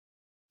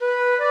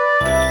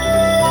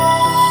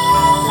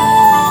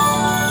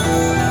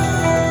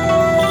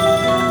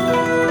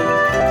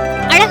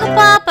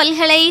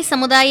பல்கலை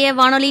சமுதாய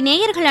வானொலி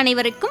நேயர்கள்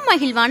அனைவருக்கும்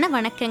மகிழ்வான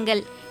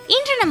வணக்கங்கள்.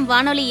 இன்று நம்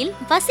வானொலியில்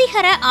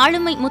வசீகர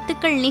ஆளுமை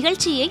முத்துக்கள்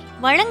நிகழ்ச்சியை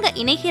வழங்க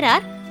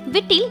இணைகிறார்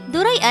விட்டில்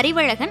துரை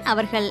அறிவழகன்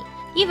அவர்கள்.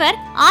 இவர்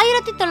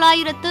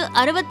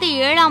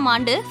 1967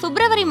 ஆண்டு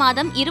பிப்ரவரி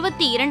மாதம்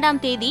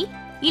 22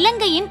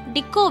 இலங்கையின்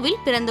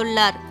டிக்கோவில்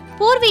பிறந்துள்ளார்.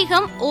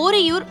 பூர்வீகம்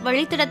ஓரியூர்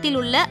வழித்தடத்தில்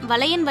உள்ள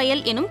வலையன்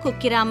வயல் எனும்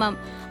குக்கிராமம்.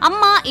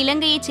 அம்மா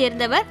இலங்கையைச்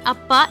சேர்ந்தவர்,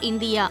 அப்பா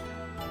இந்தியா.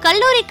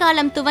 கல்லூரி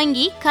காலம்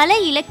துவங்கி கலை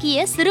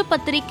இலக்கிய சிறு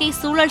பத்திரிகை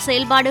சூழல்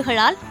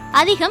செயல்பாடுகளால்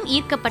அதிகம்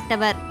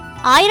ஈர்க்கப்பட்டவர்.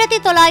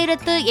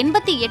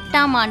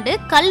 1988 ஆண்டு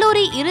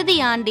கல்லூரி இறுதி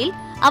ஆண்டில்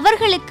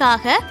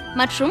அவர்களுக்காக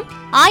மற்றும்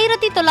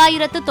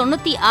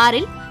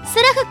 1996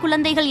 சிறகு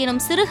குழந்தைகள்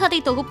எனும் சிறுகதை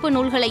தொகுப்பு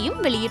நூல்களையும்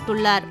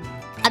வெளியிட்டுள்ளார்.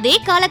 அதே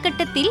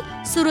காலகட்டத்தில்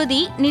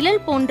சுருதி,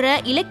 நிழல் போன்ற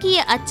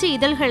இலக்கிய அச்சு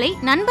இதழ்களை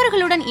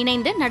நண்பர்களுடன்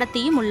இணைந்து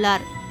நடத்தியும்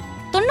உள்ளார்.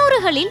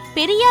 90களில்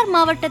பெரியார்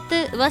மாவட்டத்து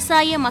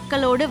விவசாய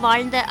மக்களோடு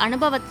வாழ்ந்த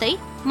அனுபவத்தை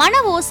மன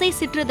ஓசை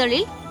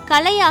சிற்றுதழில்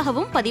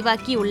கலையாகவும்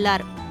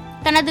பதிவாக்கியுள்ளார்.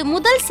 தனது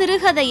முதல்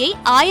சிறுகதையை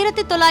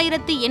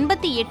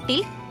 1988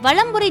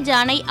 வலம்புரி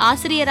ஜானை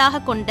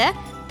ஆசிரியராக கொண்ட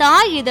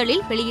தாய்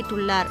இதழில்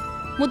வெளியிட்டுள்ளார்.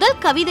 முதல்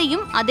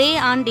கவிதையும் அதே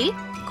ஆண்டில்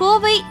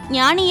கோவை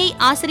ஞானியை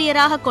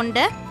ஆசிரியராக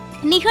கொண்ட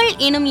நிகழ்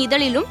எனும்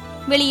இதழிலும்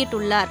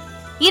வெளியிட்டுள்ளார்.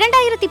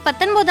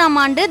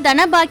 2019 ஆண்டு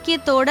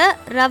தனபாக்கியத்தோட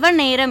ரவ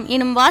நேரம்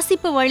எனும்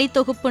வாசிப்பு வழி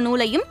தொகுப்பு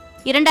நூலையும்,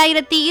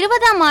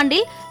 2020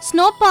 ஆண்டில்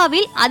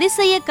ஸ்னோப்பாவில்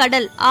அதிசய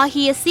கடல்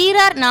ஆகிய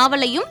சீரார்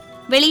நாவலையும்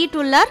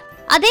வெளியிட்டுள்ளார்.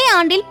 அதே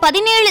ஆண்டில்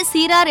 17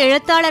 சீரார்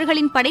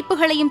எழுத்தாளர்களின்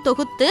படைப்புகளையும்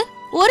தொகுத்து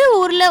ஒரு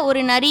ஊர்ல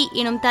ஒரு நரி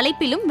எனும்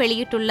தலைப்பிலும்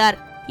வெளியிட்டுள்ளார்.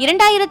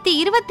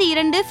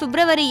 2022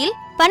 பிப்ரவரியில்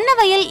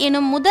பன்னவயல்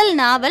எனும் முதல்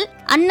நாவல்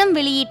அன்னம்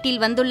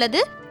வெளியீட்டில்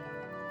வந்துள்ளது.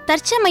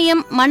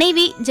 தற்சமயம்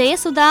மனைவி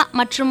ஜெயசுதா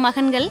மற்றும்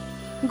மகன்கள்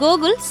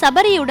கோகுல்,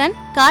 சபரியுடன்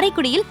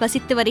காரைக்குடியில்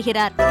வசித்து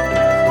வருகிறார்.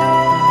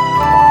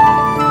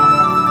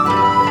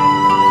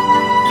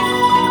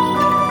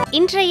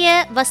 இன்றைய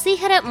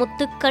வசீகர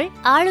முத்துக்கள்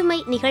ஆளுமை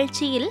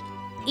நிகழ்ச்சியில்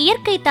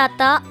இயற்கை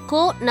தாத்தா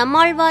கோ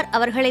நம்மாழ்வார்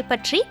அவர்களை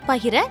பற்றி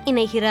பகிர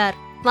இணைகிறார்.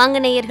 வாங்க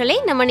நேயர்களே,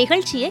 நம்ம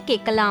நிகழ்ச்சியை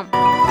கேட்கலாம்.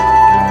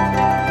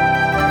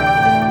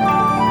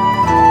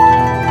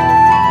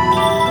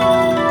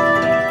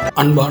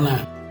 அன்பான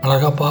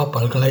அழகப்பா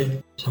பல்கலை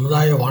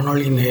சமுதாய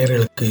வானொலி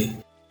நேயர்களுக்கு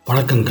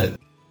வணக்கங்கள்.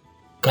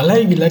 கலை,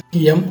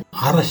 இலக்கியம்,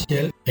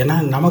 அரசியல் என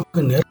நமக்கு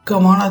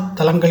நெருக்கமான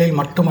தளங்களில்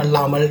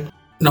மட்டுமல்லாமல்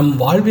நம்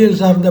வாழ்வியல்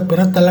சார்ந்த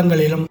பிற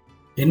தளங்களிலும்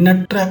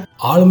எண்ணற்ற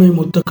ஆளுமை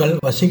முத்துக்கள்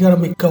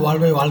வசீகரமிக்க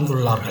வாழ்வை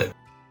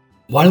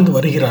வாழ்ந்து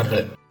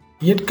வருகிறார்கள்.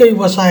 இயற்கை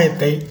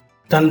விவசாயத்தை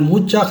தன்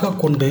மூச்சாக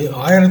கொண்டு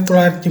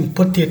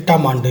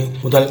 1938 ஆண்டு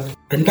முதல்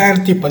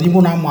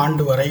 2013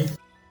 ஆண்டு வரை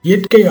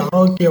இயற்கை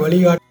ஆரோக்கிய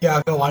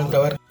வழிகாட்டியாக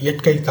வாழ்ந்தவர்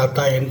இயற்கை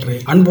தாத்தா என்று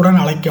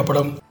அன்புடன்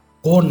அழைக்கப்படும்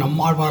கோ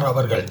நம்மாழ்வார்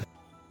அவர்கள்.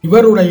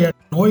 இவருடைய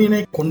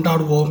நோயினை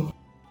கொண்டாடுவோம்,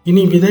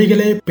 இனி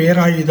விதைகளே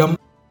பேராயுதம்,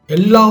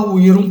 எல்லா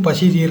உயிரும்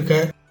பசி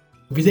தீர்க்க,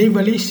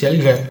 விதைவழி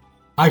செல்க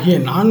ஆகிய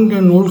 4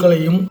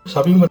 நூல்களையும்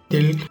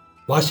சமீபத்தில்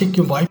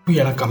வாசிக்கும் வாய்ப்பு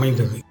எனக்கு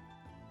அமைந்தது.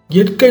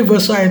 இயற்கை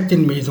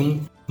விவசாயத்தின் மீதும்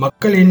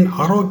மக்களின்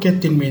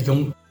ஆரோக்கியத்தின்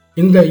மீதும்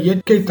இந்த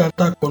இயற்கை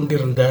தாத்தா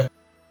கொண்டிருந்த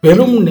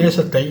பெரும்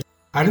நேசத்தை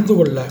அறிந்து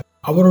கொள்ள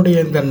அவருடைய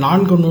இந்த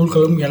 4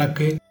 நூல்களும்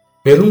எனக்கு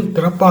பெரும்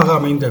திறப்பாக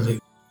அமைந்தது.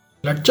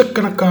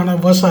 லட்சக்கணக்கான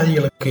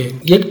விவசாயிகளுக்கு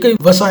இயற்கை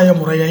விவசாய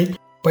முறையை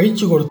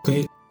பயிற்சி கொடுத்து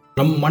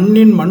நம்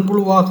மண்ணின்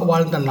மண்புழுவாக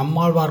வாழ்ந்த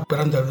நம்மாழ்வார்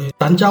பிறந்தது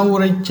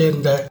தஞ்சாவூரைச்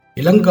சேர்ந்த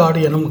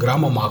இளங்காடு எனும்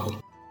கிராமமாகும்.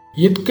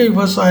 இயற்கை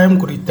விவசாயம்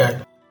குறித்த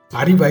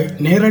அறிவை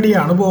நேரடி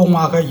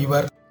அனுபவமாக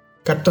இவர்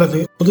கற்றது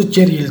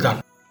புதுச்சேரியில்தான்.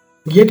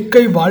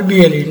 இயற்கை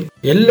வாழ்வியலின்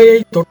எல்லையை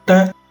தொட்ட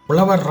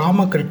புலவர்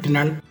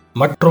ராமகிருஷ்ணன்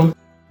மற்றும்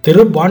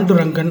திரு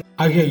பாண்டுரங்கன்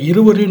ஆகிய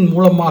இருவரின்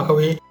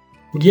மூலமாகவே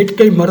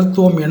இயற்கை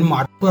மருத்துவம் எனும்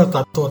அற்புத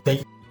தத்துவத்தை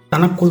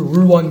தனக்குள்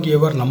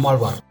உள்வாங்கியவர்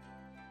நம்மாழ்வார்.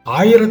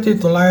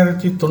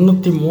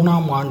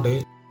 1993 ஆண்டு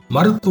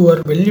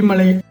மருத்துவர்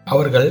வெள்ளிமலை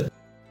அவர்கள்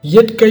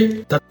இயற்கை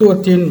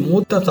தத்துவத்தின்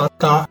மூத்த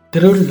தாத்தா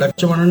திரு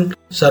லட்சுமணன்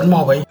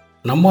சர்மாவை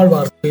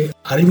நம்மாழ்வாருக்கு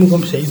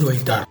அறிமுகம் செய்து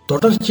வைத்தார்.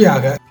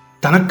 தொடர்ச்சியாக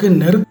தனக்கு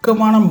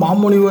நெருக்கமான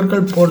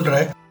மாமுனிவர்கள் போன்ற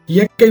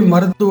இயற்கை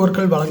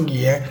மருத்துவர்கள்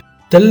வழங்கிய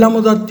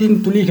தெல்லமுதத்தின்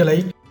துளிகளை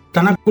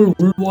தனக்குள்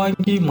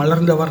உள்வாங்கி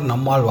மலர்ந்தவர்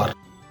நம்மாழ்வார்.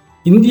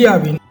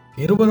 இந்தியாவின்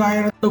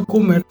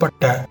 20,000க்கும்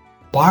மேற்பட்ட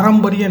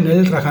பாரம்பரிய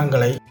நெல்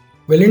ரகங்களை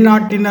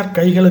வெளிநாட்டினர்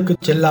கைகளுக்கு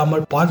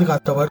செல்லாமல்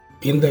பாதுகாத்தவர்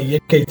இந்த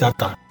இயற்கை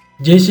தாத்தா.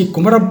 ஜே.சி.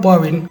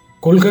 குமரப்பாவின்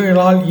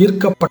கொள்கைகளால்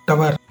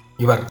ஈர்க்கப்பட்டவர்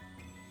இவர்.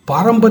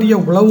 பாரம்பரிய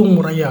உழவு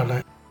முறையான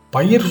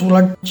பயிர்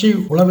சுழற்சி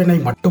உழவினை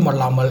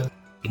மட்டுமல்லாமல்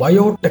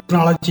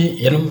பயோடெக்னாலஜி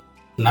எனும்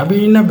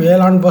நவீன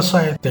வேளாண்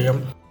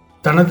விவசாயத்தையும்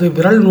தனது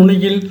விரல்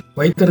நுனியில்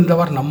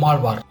வைத்திருந்தவர்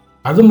நம்மாழ்வார்.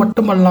 அது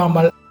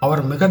மட்டுமல்லாமல்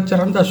அவர்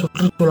மிகச்சிறந்த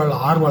சுற்றுச்சூழல்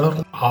ஆர்வலர்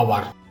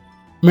ஆவார்.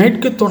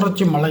 மேற்கு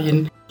தொடர்ச்சி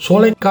மலையின்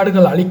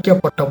சோலைக்காடுகள்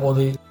அழிக்கப்பட்ட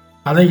போது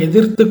அதை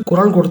எதிர்த்து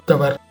குரல்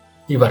கொடுத்தவர்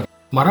இவர்.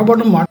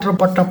 மரபணு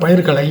மாற்றப்பட்ட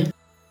பயிர்களை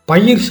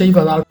பயிர்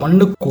செய்வதால்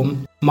மண்ணுக்கும்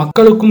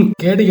மக்களுக்கும்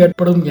கேடு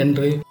ஏற்படும்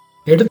என்று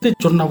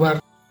எடுத்துச் சொன்னவர்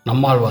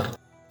நம்மாழ்வார்.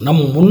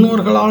 நம்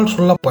முன்னோர்களால்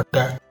சொல்லப்பட்ட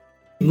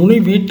நுனி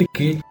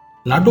வீட்டுக்கு,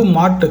 நடு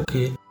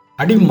மாட்டுக்கு,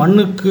 அடி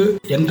மண்ணுக்கு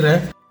என்ற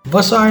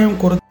விவசாயம்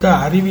குறித்த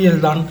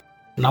அறிவியல்தான்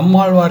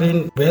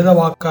நம்மாழ்வாரின்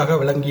வேதவாக்காக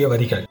விளங்கிய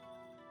வரிகள்.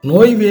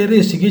 நோய் வேறு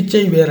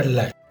சிகிச்சை வேறல்ல,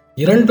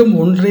 இரண்டும்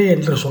ஒன்றே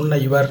என்று சொன்ன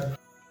இவர்,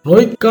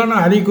 நோய்க்கான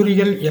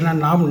அறிகுறிகள் என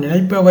நாம்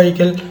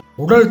நினைப்பவைகள்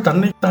உடல்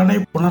தன்னைத்தானே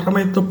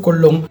புனரமைத்துக்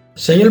கொள்ளும்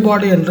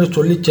செயல்பாடு என்று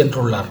சொல்லிச்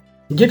சென்றுள்ளார்.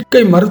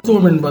 இயற்கை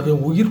மருத்துவம் என்பது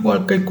உயிர்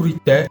வாழ்க்கை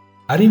குறித்த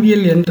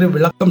அறிவியல் என்று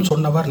விளக்கம்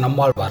சொன்னவர்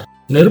நம்மாழ்வார்.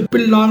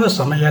 நெருப்பில்லாத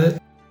சமையல்,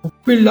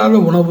 உப்பில்லாத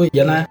உணவு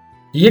என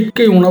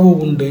இயற்கை உணவு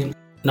உண்டு.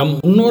 நம்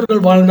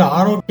முன்னோர்கள் வாழ்ந்த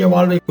ஆரோக்கிய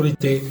வாழ்வை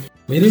குறித்து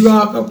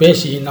விரிவாக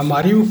பேசி நம்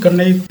அறிவு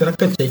கண்ணை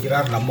திறக்கச்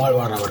செய்கிறார்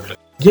நம்மாழ்வார் அவர்கள்.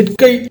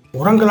 இயற்கை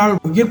உரங்களால்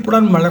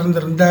உயிர்ப்புடன்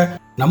மலர்ந்திருந்த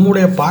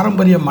நம்முடைய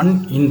பாரம்பரிய மண்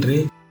இன்று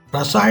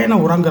ரசாயன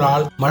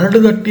உரங்களால்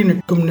மலடுதட்டி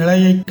நிற்கும்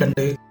நிலையைக்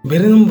கண்டு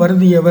பெரிதும்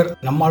வருந்தியவர்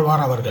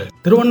நம்மாழ்வார் அவர்கள்.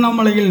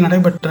 திருவண்ணாமலையில்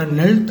நடைபெற்ற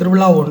நெல்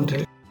திருவிழா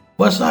ஒன்றில்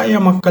விவசாய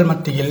மக்கள்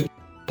மத்தியில்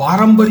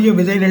பாரம்பரிய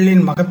விதை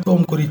நெல்லின்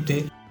மகத்துவம் குறித்து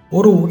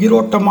ஒரு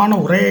உயிரோட்டமான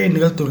உரையை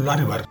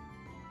நிகழ்த்தியுள்ளார் இவர்.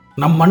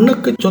 நம்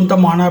மண்ணுக்கு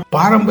சொந்தமான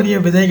பாரம்பரிய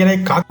விதைகளை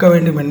காக்க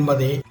வேண்டும்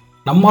என்பதே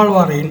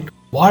நம்மாழ்வாரின்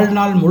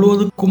வாழ்நாள்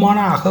முழுவதுக்குமான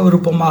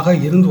அகவிருப்பமாக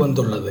இருந்து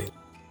வந்துள்ளது.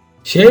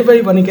 சேவை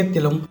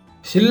வணிகத்திலும்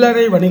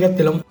சில்லறை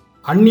வணிகத்திலும்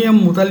அந்நியம்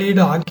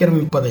முதலீடு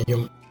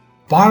ஆக்கிரமிப்பதையும்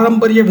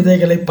பாரம்பரிய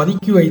விதைகளை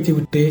பதுக்கி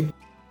வைத்துவிட்டு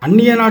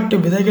அந்நிய நாட்டு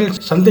விதைகள்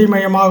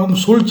சந்தைமயமாகும்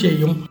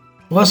சூழ்ச்சியையும்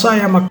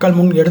விவசாய மக்கள்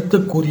முன் எடுத்து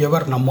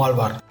கூறியவர்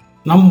நம்மாழ்வார்.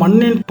 நம்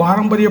மண்ணின்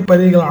பாரம்பரிய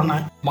பயிர்களான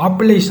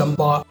மாப்பிள்ளை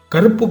சம்பா,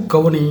 கருப்பு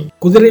கவுனி,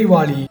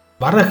 குதிரைவாளி,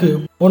 வரகு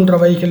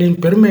போன்றவைகளின்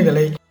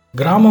பெருமைகளை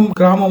கிராமம்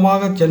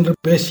கிராமமாக சென்று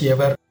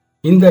பேசியவர்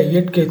இந்த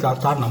இயற்கை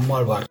தாத்தா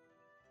நம்மாழ்வார்.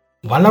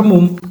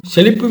 வளமும்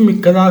செழிப்பு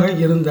மிக்கதாக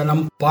இருந்த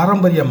நம்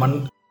பாரம்பரிய மண்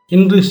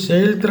இன்று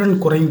செயல்திறன்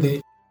குறைந்து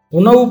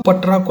உணவு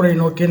பற்றாக்குறை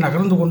நோக்கி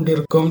நகர்ந்து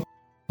கொண்டிருக்கும்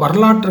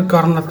வரலாற்று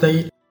காரணத்தை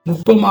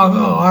நுட்பமாக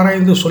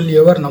ஆராய்ந்து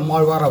சொல்லியவர்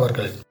நம்மாழ்வார்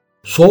அவர்கள்.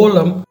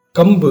 சோளம்,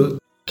 கம்பு,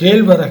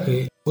 கேழ்வரகு,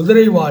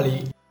 குதிரைவாளி,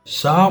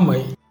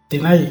 சாமை,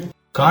 திணை,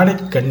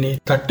 காடைக்கண்ணி,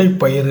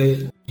 தட்டைப்பயிறு,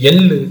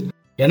 எள்ளு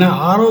என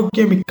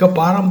ஆரோக்கியமிக்க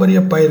பாரம்பரிய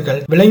பயிர்கள்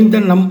விளைந்த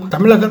நம்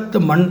தமிழகத்து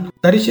மண்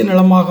தரிசு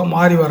நிலமாக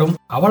மாறி வரும்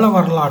அவல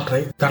வரலாற்றை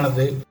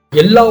தனது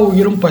எல்லா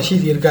உயிரும் பசி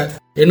தீர்க்க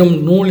எனும்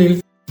நூலில்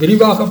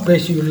விரிவாக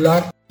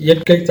பேசியுள்ளார்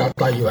இயற்கை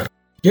தாத்தா இவர்.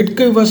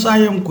 இயற்கை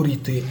விவசாயம்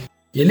குறித்து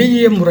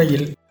எளிய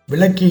முறையில்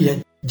விளக்கிய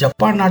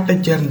ஜப்பான்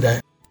நாட்டைச் சேர்ந்த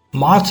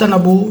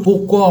மாசனபு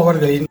பூக்கோ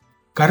அவர்களின்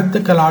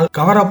கருத்துக்களால்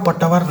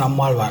கவரப்பட்டவர்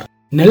நம்மாழ்வார்.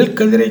 நெல்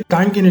கதிரை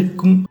தாங்கி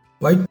நிற்கும்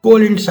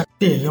வைக்கோலின்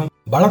சக்தியையும்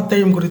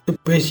பலத்தையும் குறித்து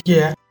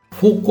பேசிய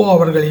பூக்கோ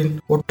அவர்களின்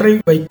ஒற்றை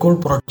வைக்கோல்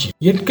புரட்சி,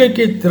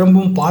 இயற்கைக்கு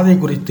திரும்பும் பாதை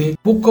குறித்து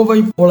பூக்கோவை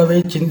போலவே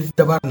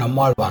சிந்தித்தவர்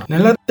நம்மாழ்வார்.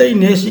 நிலத்தை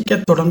நேசிக்க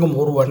தொடங்கும்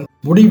ஒருவன்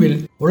முடிவில்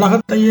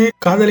உலகத்தையே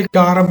காதலிக்க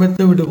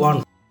ஆரம்பித்து விடுவான்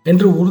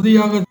என்று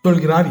உறுதியாக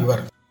சொல்கிறார்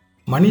இவர்.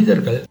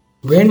 மனிதர்கள்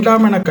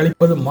வேண்டாம் என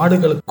கழிப்பது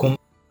மாடுகளுக்கும்,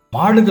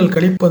 மாடுகள்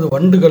கழிப்பது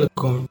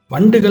வண்டுகளுக்கும்,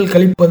 வண்டுகள்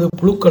கழிப்பது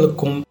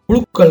புழுக்களுக்கும்,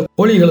 புழுக்கள்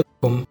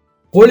கோழிகளுக்கும்,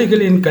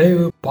 கோழிகளின்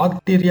கழிவு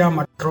பாக்டீரியா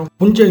மற்றும்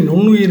புஞ்சை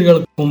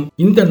நுண்ணுயிர்களுக்கும்,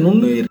 இந்த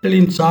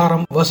நுண்ணுயிர்களின்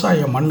சாரம்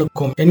விவசாய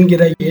மண்ணுக்கும்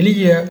என்கிற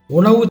எளிய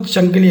உணவு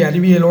சங்கிலி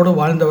அறிவியலோடு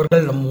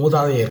வாழ்ந்தவர்கள் நம்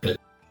மூதாதையர்கள்.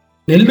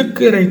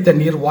 நெல்லுக்கு இறைத்த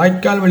நீர்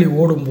வாய்க்கால் வழி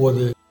ஓடும்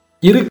போது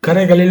இரு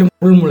கரைகளிலும்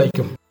புல்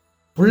முளைக்கும்.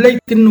 புல்லை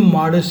தின்னும்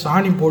மாடு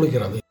சாணி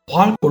போடுகிறது,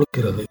 பால்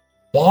கொடுக்கிறது.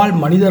 பால்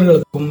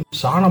மனிதர்களுக்கும்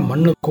சாணம்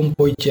மண்ணுக்கும்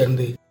போய்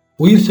சேர்ந்து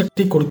உயிர்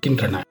சக்தி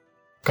கொடுக்கின்றன.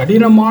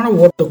 கடினமான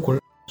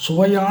ஓட்டுக்குள்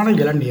சுவையான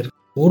இளநீர்,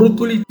 ஒரு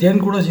துளி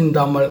தேன் கூட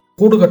சிந்தாமல்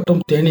கூடு கட்டும்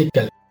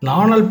தேனீக்கள்,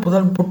 நாணல்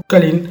புதல்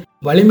புட்களின்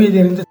வலிமை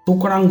தெரிந்த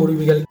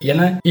தூக்கணாங்குருவிகள்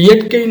என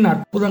இயற்கையின்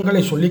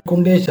அற்புதங்களை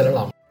சொல்லிக்கொண்டே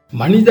செல்லலாம்.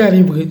 மனித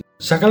அறிவு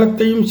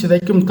சகலத்தையும்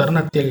சிதைக்கும்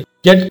தருணத்தில்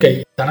இயற்கை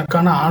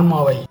தனக்கான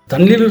ஆன்மாவை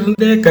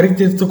தன்னிலிருந்தே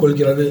கரித்தெடுத்துக்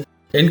கொள்கிறது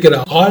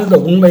என்கிற ஆழ்ந்த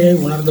உண்மையை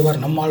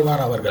உணர்ந்தவர்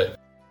நம்மாழ்வார் அவர்கள்.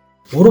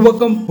 ஒரு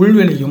பக்கம்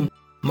புல்வெளியும்,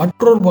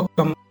 மற்றொரு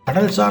பக்கம்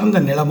கடல் சார்ந்த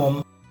நிலமும்,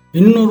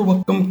 இன்னொரு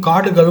பக்கம்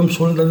காடுகளும்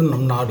சூழ்ந்தது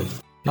நம் நாடு.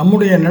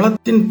 நம்முடைய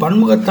நிலத்தின்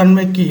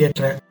பன்முகத்தன்மைக்கு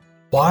ஏற்ற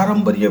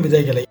பாரம்பரிய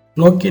விதைகளை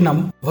நோக்கி நம்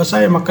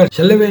விவசாய மக்கள்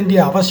செல்ல வேண்டிய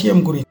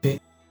அவசியம் குறித்து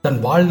தன்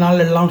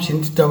வாழ்நாள் எல்லாம்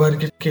சிந்தித்தவர்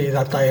இயற்கை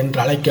தாத்தா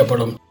என்று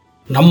அழைக்கப்படும்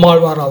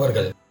நம்மாழ்வார்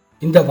அவர்கள்.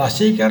 இந்த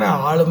வசீகர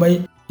ஆளுமை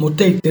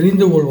முத்தை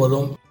தெரிந்து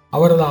கொள்வதும்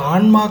அவரது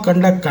ஆன்மா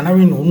கண்ட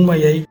கனவின்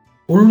உண்மையை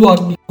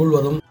உள்வாங்கிக்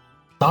கொள்வதும்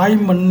தாய்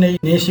மண்ணை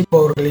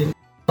நேசிப்பவர்களின்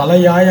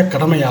தலையாய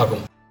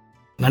கடமையாகும்.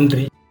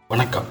 நன்றி,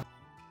 வணக்கம்.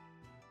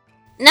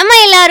 நம்ம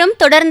எல்லாரும்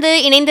தொடர்ந்து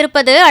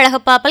இணைந்திருப்பது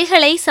அழகப்பா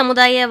பல்கலை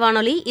சமுதாய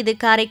வானொலி. இது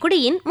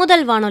காரைக்குடியின்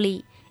முதல் வானொலி.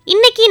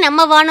 இன்னைக்கு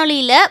நம்ம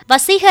வானொலியில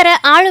வசீகர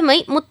ஆளுமை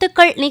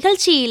முத்துக்கள்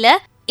நிகழ்ச்சியில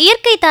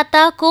இயற்கை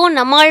தாத்தா கோ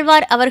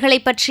நம்மாழ்வார் அவர்களை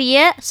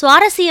பற்றிய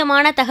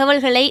சுவாரஸ்யமான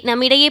தகவல்களை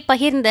நம்மிடையே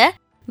பகிர்ந்த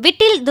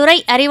விட்டில் துரை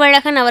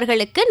அறிவழகன்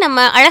அவர்களுக்கு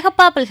நம்ம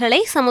அழகப்பா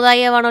பல்கலை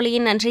சமுதாய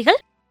வானொலியின்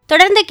நன்றிகள்.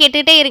 தொடர்ந்து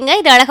கேட்டுட்டே இருங்க.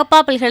 இது அழகப்பா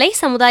பல்கலை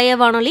சமுதாய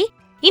வானொலி.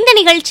 இந்த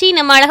நிகழ்ச்சி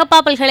நம்ம அழகப்பா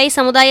பல்கலை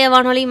சமுதாய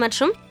வானொலி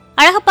மற்றும்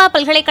அழகப்பா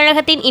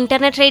பல்கலைக்கழகத்தின்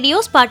இன்டர்நெட் ரேடியோ,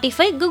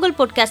 ஸ்பாட்டிஃபை, கூகுள்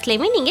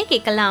பாட்காஸ்ட்லையுமே நீங்க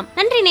கேட்கலாம்.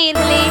 நன்றி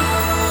நேயர்களே.